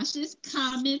in Yasha's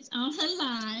comments on her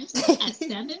lives at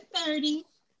 7:30.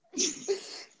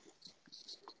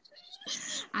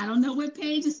 I don't know what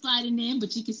page is sliding in,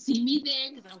 but you can see me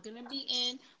there because I'm gonna be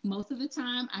in most of the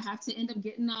time. I have to end up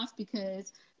getting off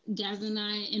because Gaz and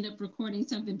I end up recording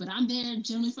something, but I'm there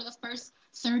generally for the first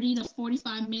 30 to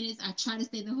 45 minutes. I try to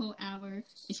stay the whole hour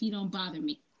if you don't bother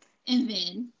me. And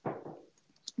then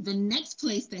the next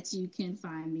place that you can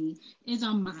find me is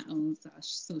on my own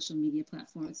social media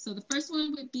platforms. So the first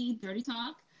one would be Dirty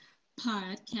Talk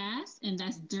Podcast, and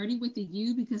that's dirty with the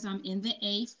U because I'm in the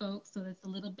A, folks. So there's a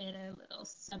little bit of little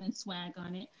Southern swag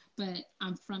on it. But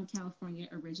I'm from California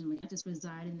originally. I just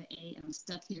reside in the A, and I'm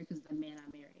stuck here because of the man I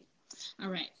married. All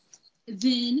right.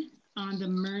 Then on the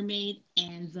Mermaid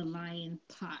and the Lion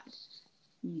Pod.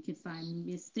 You can find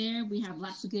me there. We have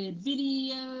lots of good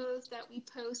videos that we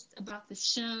post about the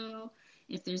show.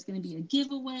 If there's going to be a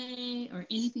giveaway or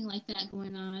anything like that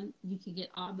going on, you can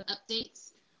get all the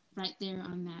updates right there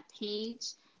on that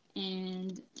page.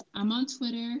 And I'm on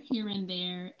Twitter here and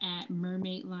there at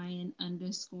mermaidlion_pod.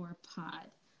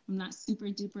 I'm not super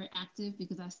duper active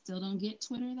because I still don't get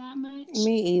Twitter that much.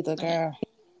 Me either, girl.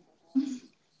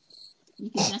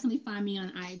 You can definitely find me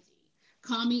on IG.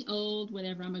 Call me old,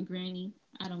 whatever. I'm a granny.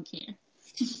 I don't care.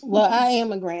 Well, I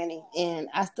am a granny, and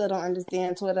I still don't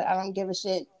understand Twitter. I don't give a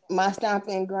shit. My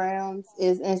stomping grounds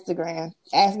is Instagram.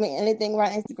 Ask me anything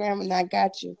about Instagram, and I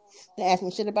got you. Don't ask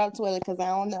me shit about Twitter because I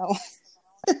don't know.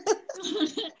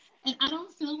 And I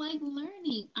don't feel like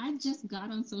learning. I just got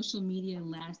on social media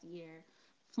last year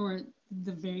for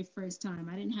the very first time.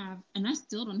 I didn't have, and I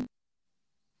still don't.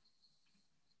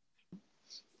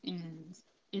 And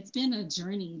it's been a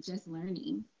journey just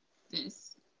learning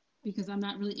this because I'm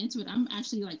not really into it. I'm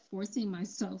actually like forcing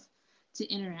myself to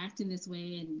interact in this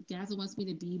way. And Gaza wants me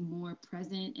to be more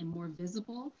present and more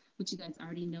visible, which you guys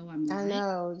already know I'm not. I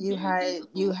know you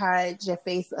hide your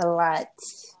face a lot.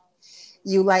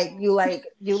 You like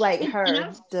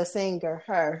her, the singer,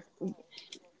 her.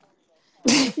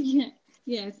 Yeah,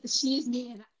 yes, she is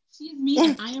me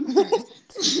and I am her.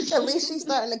 At least she's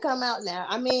starting to come out now.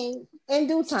 I mean, in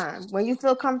due time, when you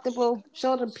feel comfortable,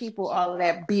 show the people all of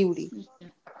that beauty. Yeah.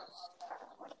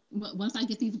 Once I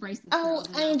get these bracelets. Oh,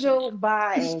 Angel,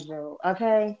 bye, Angel.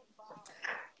 Okay,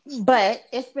 but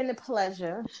it's been a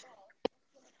pleasure.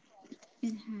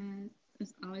 It has.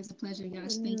 It's always a pleasure,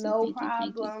 guys. Thank you. No thank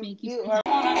problem. You. Thank you.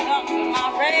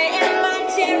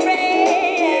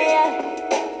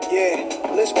 Yeah,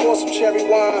 let's pour some cherry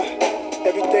wine.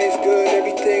 Everything's good,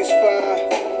 everything's fine.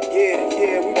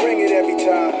 Yeah, we bring it every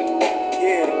time.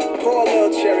 Yeah, pour a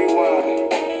little cherry wine.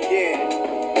 Yeah,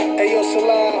 hey yo,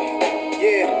 Salam.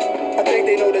 Yeah, I think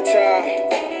they know the time.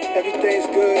 Everything's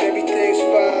good, everything's fine.